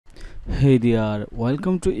Hey there,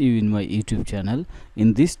 welcome to you in my YouTube channel.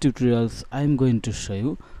 In this tutorials I am going to show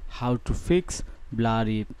you how to fix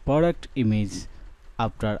blurry product image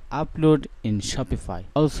after upload in Shopify.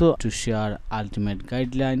 Also to share ultimate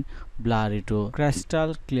guideline blurry to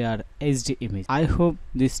crystal clear HD image. I hope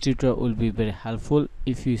this tutorial will be very helpful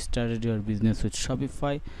if you started your business with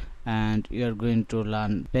Shopify and you are going to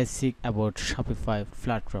learn basic about Shopify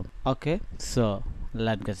platform. Okay, so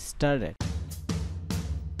let's get started.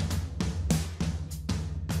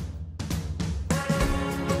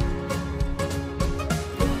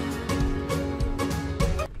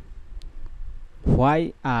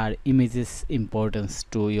 Why are images important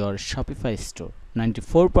to your Shopify store?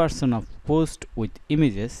 94% of posts with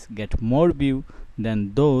images get more view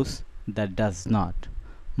than those that does not.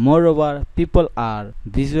 Moreover, people are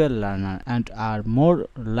visual learner and are more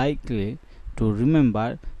likely to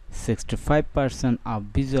remember 65% of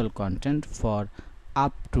visual content for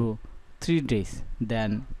up to 3 days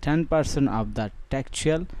than 10% of the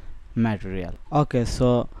textual material. Okay,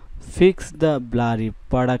 so fix the blurry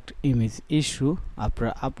product image issue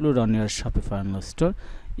after upload on your Shopify online store.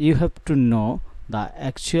 You have to know the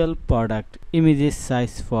actual product image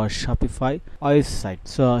size for Shopify website.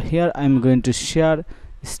 So here I am going to share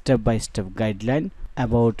step-by-step guideline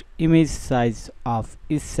about image size of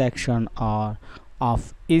each section or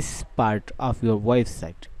of each part of your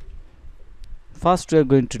website. First we are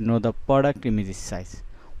going to know the product image size.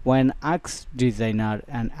 When asked designer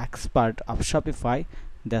and expert of Shopify,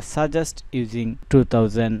 they suggest using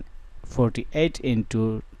 2048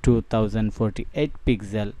 into 2048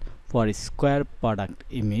 pixel for a square product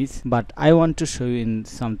image, but I want to show you in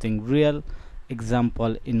something real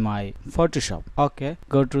example in my Photoshop. Okay,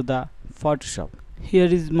 go to the Photoshop. Here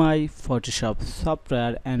is my Photoshop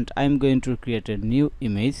software and I'm going to create a new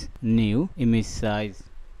image size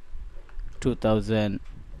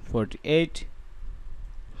 2048,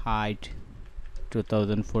 height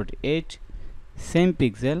 2048, same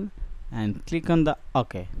pixel, and click on the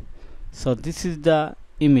OK. So this is the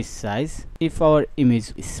image size. If our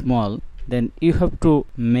image is small, then you have to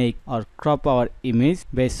make or crop our image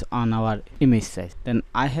based on our image size. Then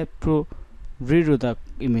I have to redo the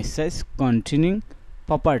image size. Continuing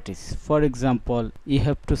properties, for example, you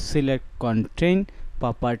have to select contain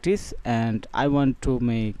properties and I want to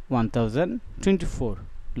make 1024.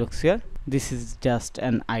 Looks here. This is just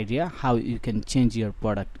an idea how you can change your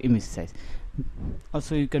product image size.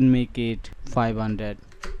 Also you can make it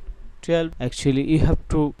 512. Actually you have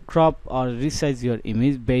to crop or resize your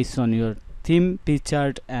image based on your theme,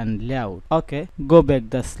 picture and layout. Okay, go back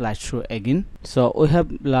the slideshow again. So we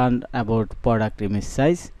have learned about product image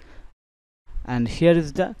size and here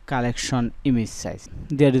is the collection image size.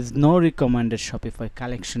 There is no recommended Shopify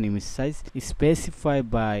collection image size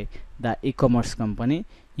specified by the e-commerce company.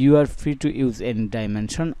 You are free to use any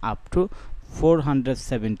dimension up to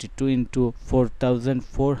 472 into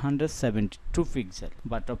 4472 pixel,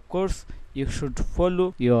 but of course you should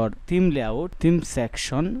follow your theme layout, theme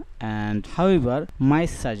section, and however my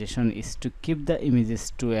suggestion is to keep the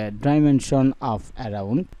images to a dimension of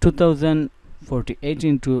around 2048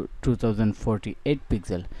 into 2048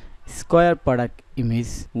 pixel. Square product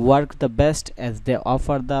images work the best as they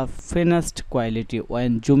offer the finest quality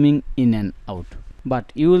when zooming in and out,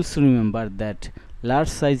 but you will remember that large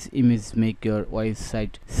size image make your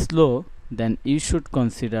website slow. Then you should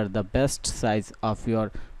consider the best size of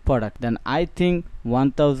your product. Then I think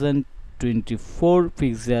 1024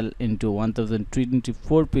 pixel into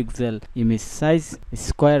 1024 pixel image size,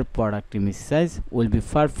 square product image size, will be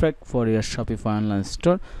perfect for your Shopify online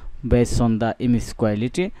store based on the image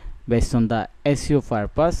quality, based on the SEO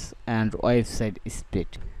purpose and website speed.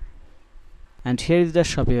 And here is the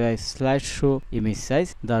Shopify slideshow image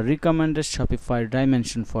size. The recommended Shopify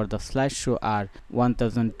dimension for the slideshow are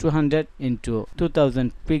 1200 into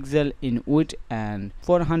 2000 pixel in width and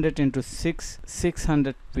 400 into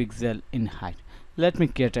 600 pixel in height. Let me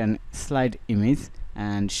create an slide image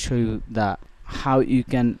and show you the how you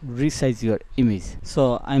can resize your image.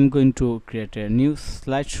 So I'm going to create a new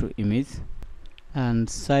slideshow image and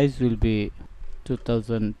size will be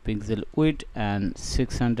 2000 pixel width and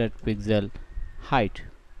 600 pixel height.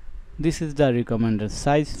 This is the recommended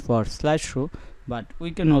size for slideshow, but we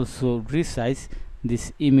can also resize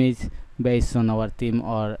this image based on our theme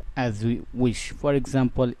or as we wish. For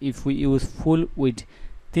example, if we use full width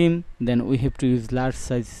theme, then we have to use large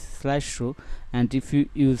size slideshow, and if you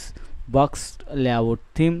use box layout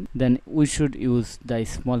theme, then we should use the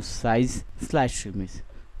small size slideshow image.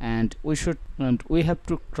 and we have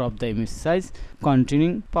to crop the image size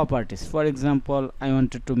continuing properties. For example, I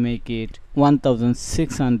wanted to make it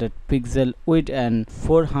 1600 pixel width and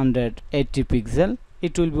 480 pixel.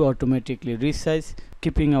 It will be automatically resized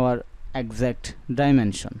keeping our exact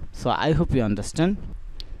dimension. So I hope you understand.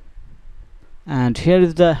 And here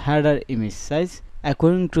is the header image size.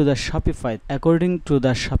 According to the Shopify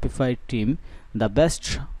team, the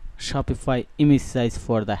best Shopify image size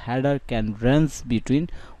for the header can range between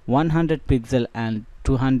 100 pixel and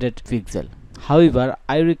 200 pixel. However,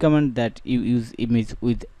 I recommend that you use image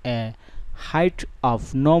with a height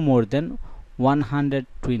of no more than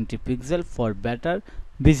 120 pixel for better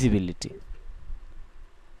visibility.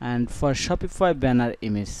 And for Shopify banner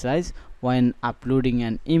image size, when uploading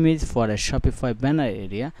an image for a Shopify banner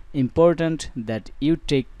area, important that you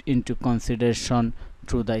take into consideration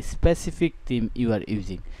through the specific theme you are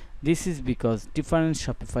using. This is because different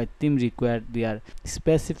Shopify theme require their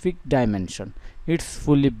specific dimension. It's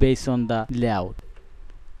fully based on the layout.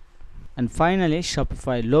 And finally,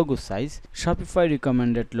 Shopify logo size. Shopify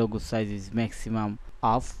recommended logo size is maximum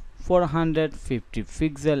of 450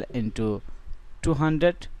 pixel into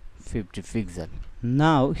 250 pixel.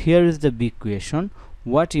 Now here is the big question: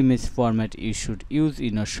 what image format you should use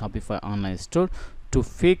in a Shopify online store to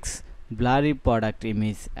fix blurry product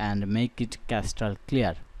image and make it crystal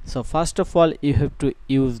clear? So first of all, you have to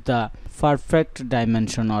use the perfect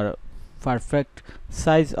dimension or perfect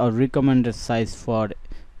size or recommended size for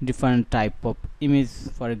different type of image.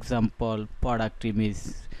 For example, product image,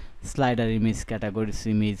 slider image, categories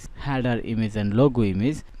image, header image and logo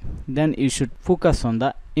image. Then you should focus on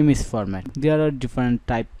the image format. There are different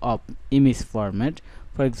type of image format.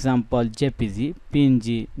 For example, JPG,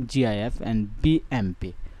 PNG, GIF and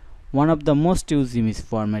BMP. One of the most used image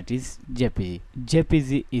format is JPG.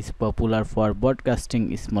 JPG is popular for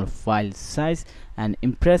broadcasting small file size and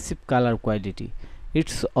impressive color quality.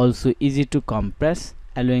 It's also easy to compress,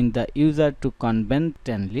 allowing the user to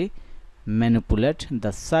conveniently manipulate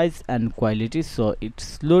the size and quality so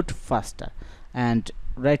it's load faster. And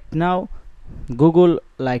right now Google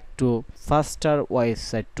like to faster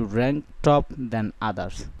website to rank top than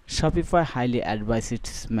others. Shopify highly advises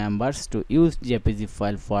its members to use JPG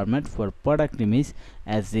file format for product image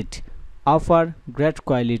as it offer great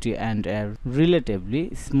quality and a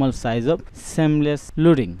relatively small size of seamless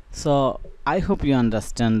loading. So I hope you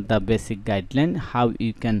understand the basic guideline how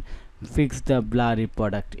you can fix the blurry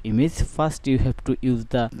product image. First, you have to use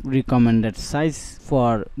the recommended size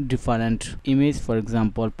for different image. For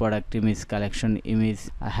example, product image, collection image,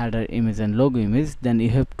 header image and logo image. Then you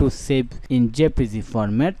have to save in JPG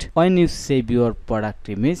format. When you save your product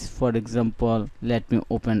image, for example, let me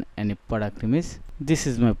open any product image. This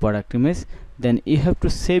is my product image. Then you have to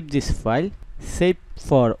save this file, save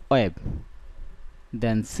for web,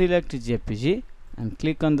 then select JPG and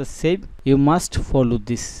click on the save. You must follow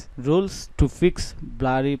these rules to fix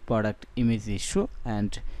blurry product image issue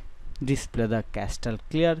and display the crystal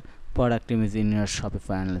clear product image in your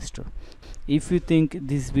Shopify online store. If you think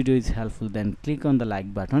this video is helpful, then click on the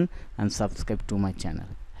like button and subscribe to my channel.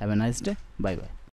 Have a nice day. Bye bye.